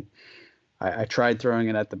 I mean, I tried throwing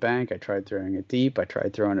it at the bank. I tried throwing it deep. I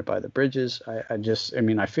tried throwing it by the bridges.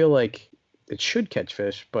 I feel like it should catch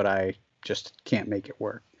fish, but I just can't make it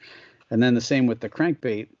work. And then the same with the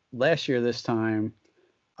crankbait. Last year, this time,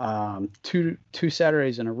 two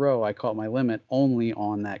Saturdays in a row, I caught my limit only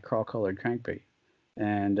on that craw-colored crankbait.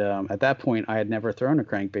 And at that point, I had never thrown a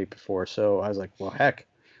crankbait before. So I was like, well, heck,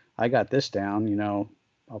 I got this down.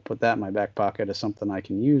 I'll put that in my back pocket as something I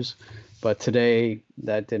can use. But today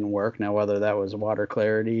that didn't work. Now, whether that was water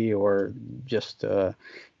clarity or just, a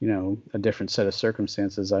different set of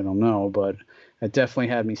circumstances, I don't know. But it definitely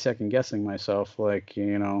had me second guessing myself. Like,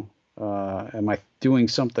 am I doing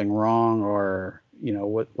something wrong, or,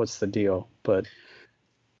 what's the deal? But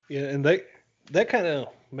yeah, and that kind of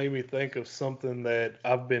made me think of something that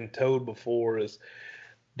I've been told before is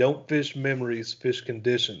don't fish memories, fish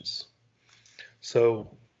conditions.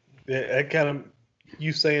 So that kind of,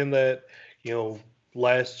 you saying that,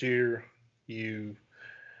 last year you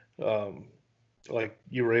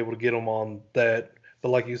you were able to get them on that, but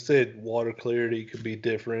like you said, water clarity could be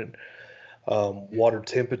different, water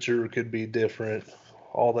temperature could be different,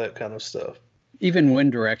 all that kind of stuff. Even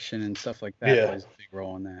wind direction and stuff like that plays a big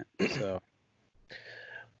role in that. So,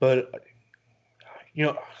 but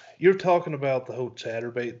you're talking about the whole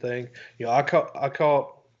chatterbait thing. I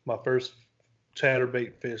caught my first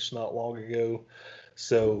chatterbait fish not long ago.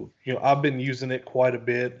 So, I've been using it quite a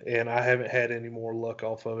bit, and I haven't had any more luck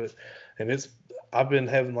off of it. And I've been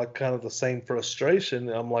having like kind of the same frustration.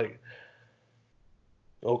 I'm like,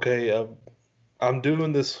 okay, I'm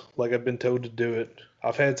doing this like I've been told to do it.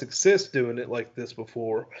 I've had success doing it like this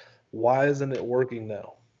before. Why isn't it working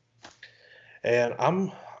now? And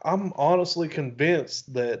I'm honestly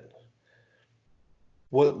convinced that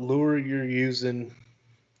what lure you're using,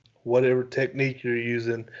 whatever technique you're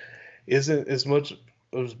using, isn't as much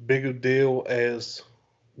as big a deal as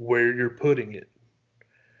where you're putting it.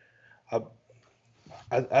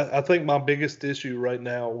 I think my biggest issue right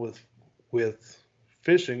now with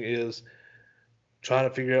fishing is trying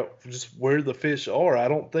to figure out just where the fish are. I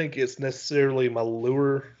don't think it's necessarily my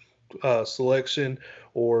lure selection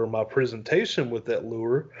or my presentation with that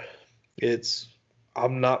lure. It's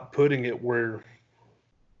I'm not putting it where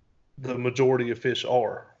the majority of fish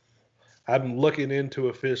are. I'm looking into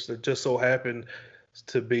a fish that just so happened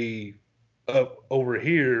to be up over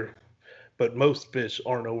here, but most fish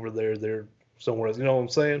aren't over there. They're somewhere else. You know what I'm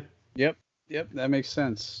saying? Yep, that makes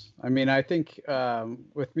sense. I mean, I think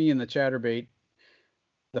with me and the chatterbait,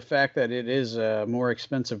 the fact that it is a more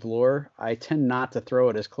expensive lure, I tend not to throw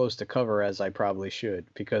it as close to cover as I probably should,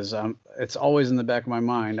 because it's always in the back of my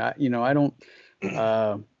mind. I don't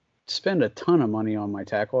spend a ton of money on my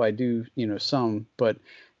tackle. I do, some, but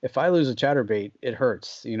if I lose a chatterbait, it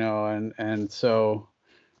hurts, and so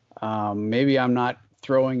maybe I'm not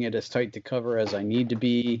throwing it as tight to cover as I need to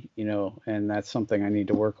be, and that's something I need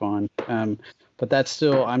to work on. But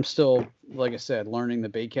I'm still, like I said, learning the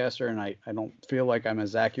baitcaster, and I don't feel like I'm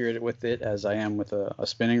as accurate with it as I am with a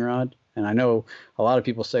spinning rod. And I know a lot of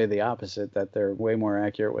people say the opposite, that they're way more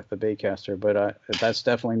accurate with the baitcaster, but that's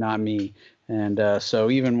definitely not me. And so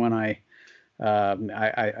even when I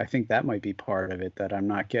think that might be part of it, that I'm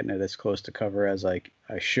not getting it as close to cover as I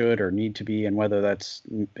should or need to be, and whether that's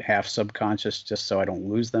half subconscious just so I don't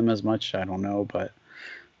lose them as much, I don't know. But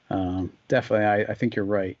definitely, I think you're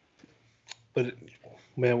right. But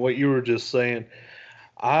man, what you were just saying,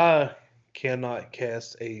 I cannot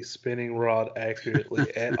cast a spinning rod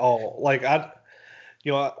accurately at all. Like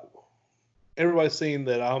everybody's seen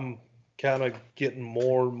that I'm kind of getting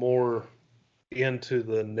more and more into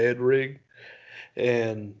the Ned rig,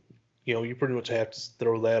 and you pretty much have to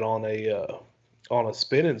throw that on a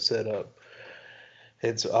spinning setup.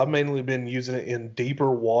 I've mainly been using it in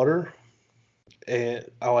deeper water. And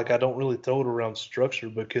I don't really throw it around structure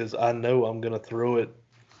because I know I'm gonna throw it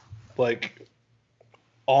like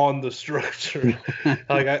on the structure.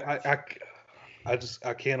 Like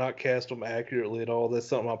I cannot cast them accurately at all. That's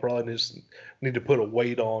something I probably just need to put a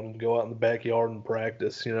weight on and go out in the backyard and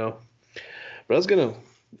practice. But I was gonna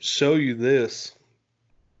show you this.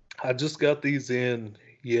 I just got these in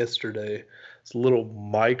yesterday. It's little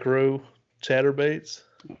micro chatterbaits.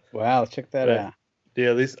 Wow, check that out.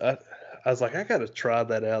 Yeah, these. I was like, I gotta try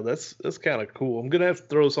that out. That's kind of cool. I'm gonna have to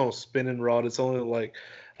throw this on a spinning rod. It's only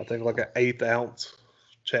I think an 1/8 ounce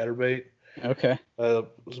chatterbait. Okay. It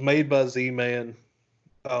was made by Z-Man.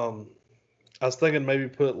 I was thinking maybe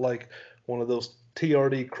put one of those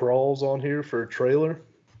TRD crawls on here for a trailer.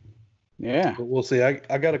 Yeah. But we'll see.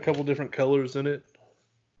 I got a couple different colors in it.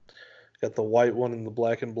 Got the white one and the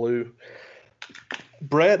black and blue.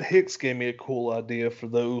 Brad Hicks gave me a cool idea for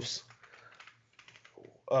those.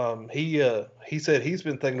 He said he's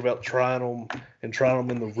been thinking about trying them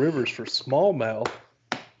in the rivers for smallmouth.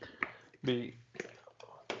 Be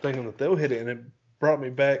thinking that they'll hit it, and it brought me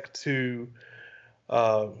back to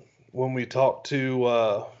when we talked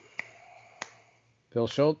to Bill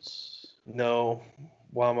Schultz. No,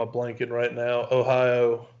 why am I blanking right now?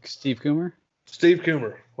 Ohio. Steve Coomer. Steve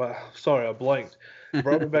Coomer. Wow, sorry, I blanked. It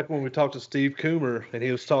brought me back when we talked to Steve Coomer, and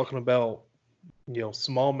he was talking about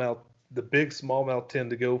smallmouth. The big smallmouth tend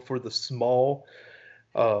to go for the small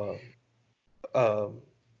crawl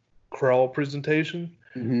presentation.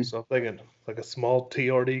 Mm-hmm. So I'm thinking like a small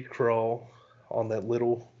TRD crawl on that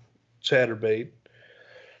little chatterbait.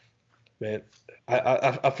 Man,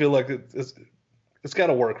 I feel like it's got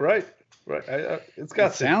to work, right? Right. It's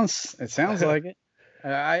got. It sounds like it.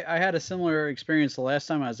 I had a similar experience the last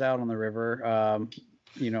time I was out on the river.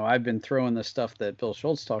 I've been throwing the stuff that Bill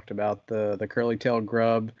Schultz talked about, the curly tail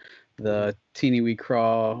grub, the teeny wee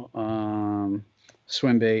craw,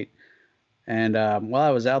 swim bait. And while I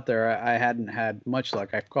was out there, I hadn't had much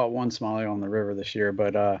luck. I caught one smallie on the river this year,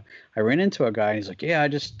 but I ran into a guy, and he's like, "Yeah, I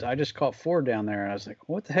just caught 4 down there." And I was like,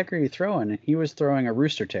 "What the heck are you throwing?" And he was throwing a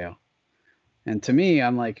rooster tail. And to me,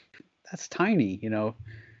 I'm like, that's tiny,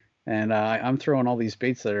 And I'm throwing all these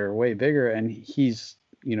baits that are way bigger, and he's,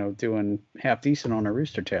 doing half decent on a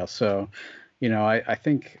rooster tail. So, I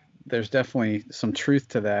think there's definitely some truth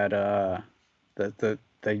to that, that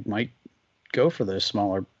they might go for those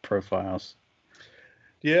smaller profiles.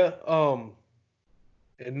 Yeah.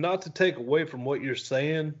 And not to take away from what you're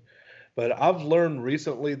saying, but I've learned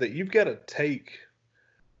recently that you've got to take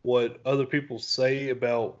what other people say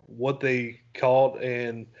about what they caught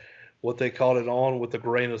and what they caught it on with a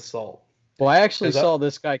grain of salt. Well, I actually saw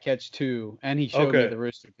this guy catch 2, and he showed me the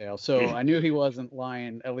rooster tail, so I knew he wasn't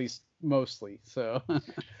lying, at least mostly. So,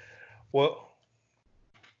 well,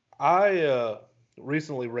 I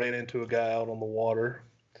recently ran into a guy out on the water,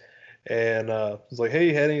 and was like, "Hey,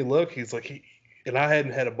 you had any luck?" He's like, and I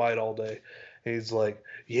hadn't had a bite all day. He's like,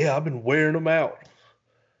 "Yeah, I've been wearing them out."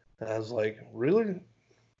 And I was like, "Really?"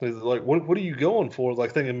 He's like, "What are you going for?"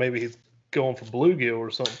 Like thinking maybe he's going for bluegill or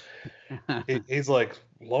something. He's like,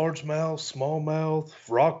 largemouth, smallmouth,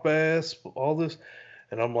 rock bass, all this.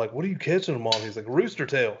 And I'm like, "What are you catching them on?" He's like, "Rooster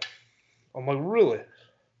tail." I'm like, "Really?"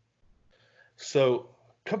 So,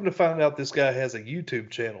 come to find out, this guy has a YouTube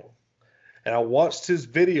channel. And I watched his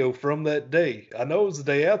video from that day. I know it was the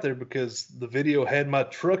day out there because the video had my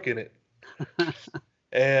truck in it.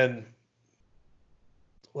 And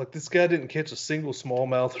like, this guy didn't catch a single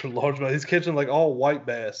smallmouth or largemouth. He's catching like all white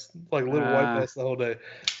bass, like little white bass the whole day.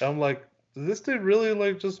 And I'm like, does this dude really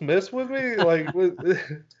like just mess with me? Like,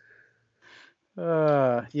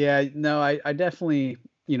 yeah, no, I definitely,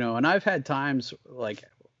 and I've had times like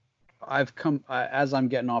I've come as I'm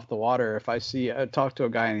getting off the water. If I talk to a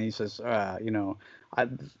guy and he says, I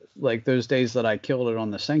like those days that I killed it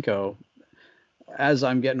on the Senko. As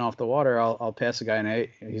I'm getting off the water, I'll pass a guy and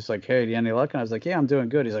he's like, "Hey, do you have any luck?" And I was like, "Yeah, I'm doing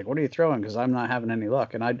good." He's like, "What are you throwing?" Because I'm not having any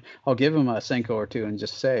luck. And I'll give him a Senko or two and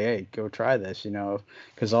just say, "Hey, go try this,"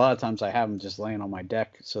 because a lot of times I have them just laying on my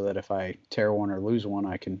deck so that if I tear one or lose one,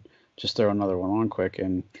 I can just throw another one on quick.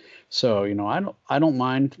 And so, I don't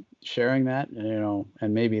mind sharing that,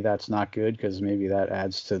 and maybe that's not good because maybe that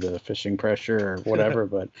adds to the fishing pressure or whatever.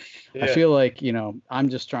 But yeah. I feel like, I'm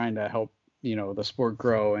just trying to help the sport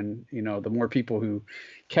grow, and the more people who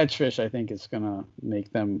catch fish, I think it's gonna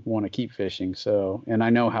make them want to keep fishing. So, and I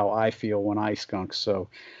know how I feel when I skunk, so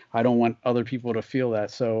I don't want other people to feel that.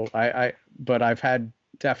 So but I've had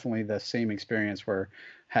definitely the same experience where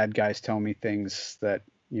had guys tell me things that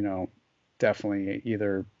definitely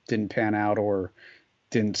either didn't pan out or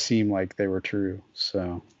didn't seem like they were true.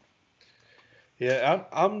 So yeah,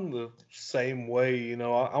 I'm the same way.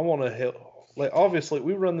 I want to help. Like, obviously,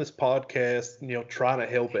 we run this podcast, trying to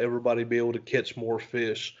help everybody be able to catch more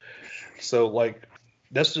fish. So, like,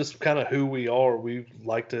 that's just kind of who we are. We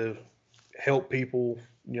like to help people,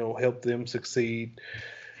 help them succeed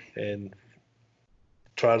and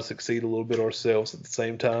try to succeed a little bit ourselves at the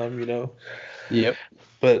same time, Yep.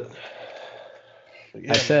 But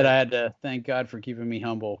yeah, I said I had to thank God for keeping me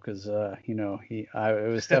humble because, it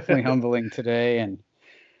was definitely humbling today. And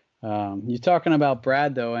you're talking about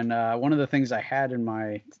Brad, though, and one of the things I had in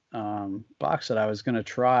my box that I was going to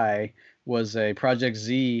try was a Project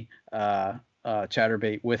Z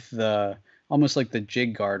chatterbait with almost like the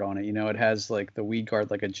jig guard on it. It has like the weed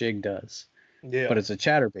guard like a jig does, but it's a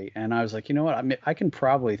chatterbait. And I was like, you know what, I can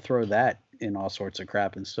probably throw that in all sorts of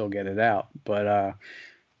crap and still get it out. But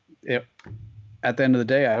at the end of the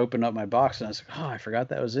day, I opened up my box and I was like, oh, I forgot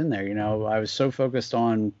that was in there. I was so focused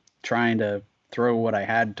on trying to throw what I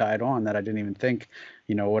had tied on that I didn't even think,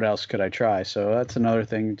 what else could I try? So that's another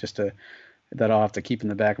thing that I'll have to keep in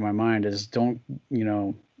the back of my mind is don't,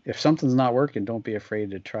 if something's not working, don't be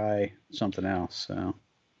afraid to try something else. So,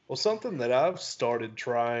 well, something that I've started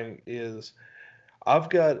trying is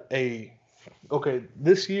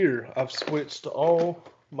this year I've switched all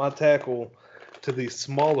my tackle to these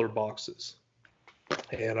smaller boxes.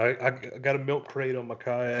 And I got a milk crate on my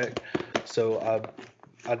kayak, so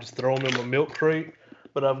I just throw them in my milk crate.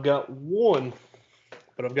 But I've got one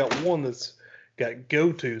that's got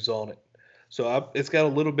go-tos on it. So it's got a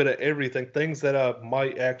little bit of everything, things that I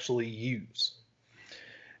might actually use.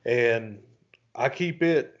 And I keep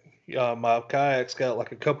it. My kayak's got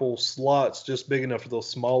like a couple slots just big enough for those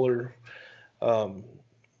smaller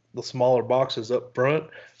boxes up front.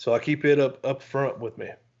 So I keep it up front with me.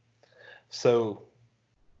 So,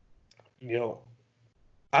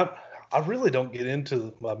 I really don't get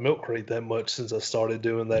into my milk crate that much since I started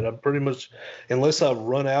doing that. I'm pretty much, unless I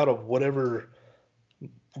run out of whatever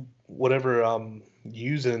I'm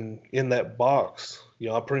using in that box,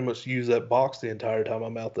 I pretty much use that box the entire time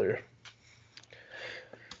I'm out there.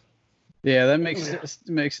 Yeah, that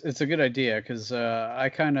makes it's a good idea because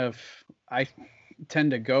I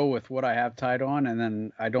tend to go with what I have tied on, and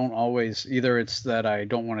then I don't always either. It's that I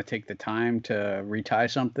don't want to take the time to retie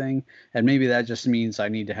something, and maybe that just means I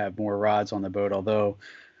need to have more rods on the boat. Although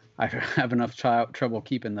I have enough trouble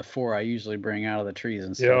keeping the 4 I usually bring out of the trees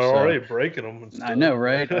and stuff. Yeah, already breaking them. And stuff. I know,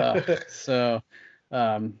 right? So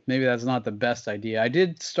maybe that's not the best idea. I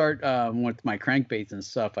did start with my crankbaits and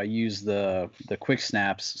stuff. I use the quick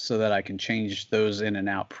snaps so that I can change those in and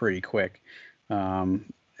out pretty quick.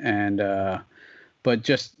 But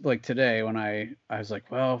just like today when I was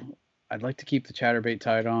like, well, I'd like to keep the chatterbait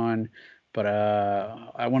tied on, but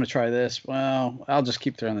I want to try this. Well, I'll just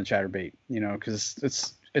keep throwing the chatterbait,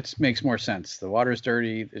 because it makes more sense. The water's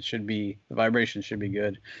dirty. The vibration should be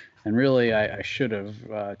good. And really, I should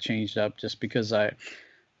have changed up just because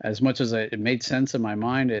as much as it made sense in my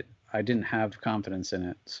mind, I didn't have confidence in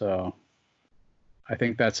it. So I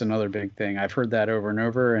think that's another big thing. I've heard that over and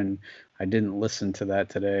over, and I didn't listen to that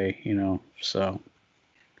today, so.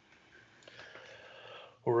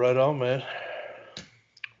 Well, right on, man.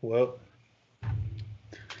 Well,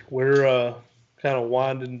 we're kind of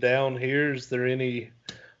winding down here. Is there any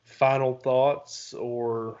final thoughts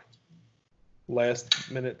or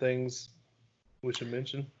last minute things we should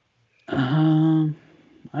mention? I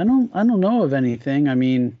don't know of anything. I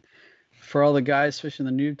mean, for all the guys fishing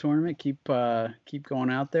the noob tournament, keep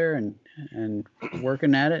going out there and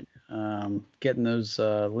working at it, getting those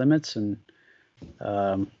limits and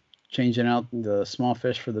changing out the small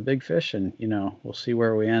fish for the big fish, and we'll see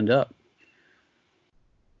where we end up.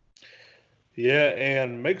 Yeah,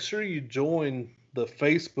 and make sure you join the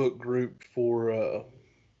Facebook group for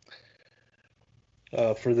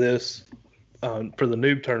this for the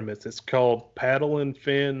noob tournaments. It's called Paddle and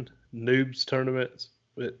Fin Noobs Tournaments.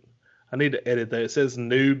 But I need to edit that. It says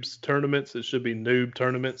Noobs Tournaments. It should be Noob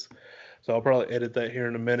Tournaments. So I'll probably edit that here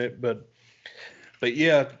in a minute. But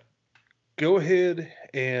yeah, go ahead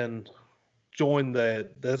and join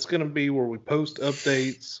that. That's going to be where we post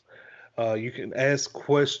updates. You can ask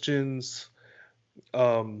questions.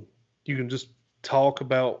 You can just talk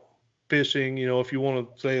about fishing. If you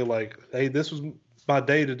want to say like, hey, this was my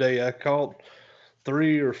day today. I caught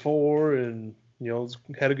 3 or 4 and,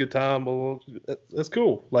 had a good time. Well, that's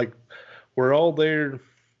cool. Like, we're all there,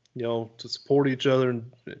 to support each other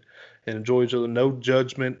and enjoy each other. No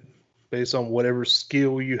judgment based on whatever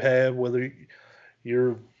skill you have, whether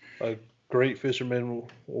you're a great fisherman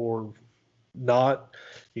or not.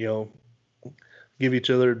 Give each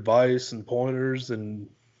other advice and pointers and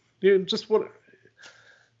just what.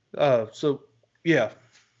 So yeah,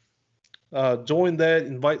 join that.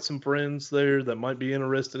 Invite some friends there that might be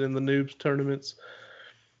interested in the noobs tournaments.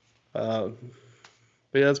 But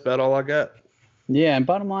yeah, that's about all I got. Yeah, and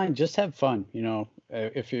bottom line, just have fun.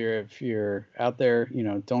 If you're out there,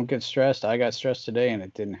 don't get stressed. I got stressed today and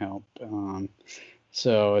it didn't help.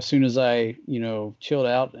 So as soon as I, chilled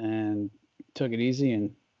out and took it easy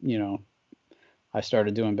and, I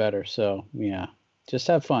started doing better. So yeah, just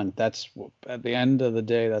have fun. That's at the end of the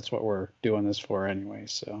day, that's what we're doing this for anyway.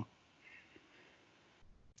 So.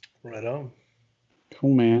 Right on.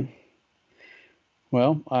 Cool, man.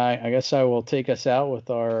 Well, I guess I will take us out with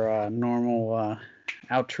our normal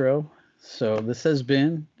outro. So this has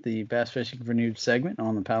been the Bass Fishing for Noobs segment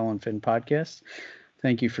on the Paddle and Fin podcast.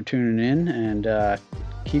 Thank you for tuning in, and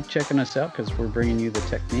keep checking us out because we're bringing you the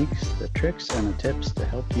techniques, the tricks, and the tips to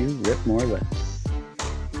help you rip more lips.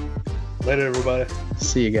 Later, everybody.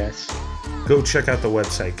 See you guys. Go check out the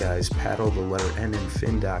website, guys,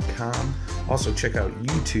 paddle_n_fin.com. Also check out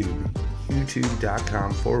YouTube,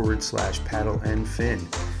 youtube.com/paddle_n_fin.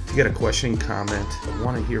 If you got a question, comment, or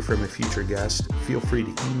want to hear from a future guest, feel free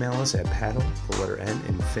to email us at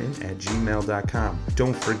paddle_n_fin@gmail.com.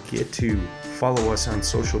 Don't forget to follow us on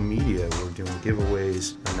social media. We're doing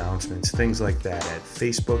giveaways, announcements, things like that at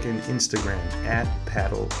Facebook and Instagram at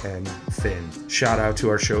paddle_n_fin. Shout out to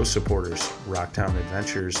our show supporters, Rocktown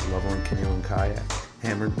Adventures, Leveling Canoe and Kayak,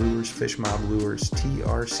 Hammered Lures, Fish Mob Lures,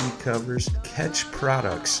 TRC Covers, Catch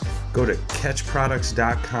Products. Go to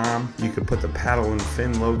catchproducts.com. You can put the Paddle and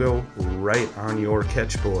Fin logo right on your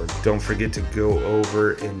catch board. Don't forget to go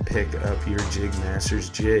over and pick up your Jig Masters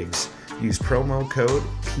jigs. Use promo code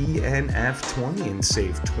PNF20 and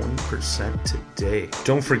save 20% today.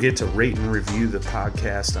 Don't forget to rate and review the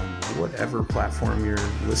podcast on whatever platform you're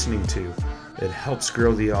listening to. It helps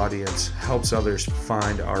grow the audience, helps others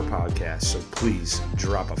find our podcast. So please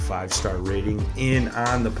drop a 5-star rating in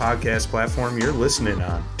on the podcast platform you're listening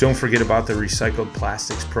on. Don't forget about the recycled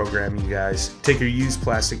plastics program, you guys. Take your used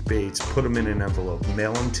plastic baits, put them in an envelope,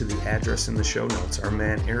 mail them to the address in the show notes. Our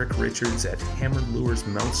man Eric Richards at Hammered Lures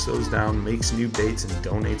melts those down, makes new baits, and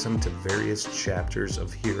donates them to various chapters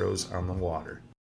of Heroes on the Water.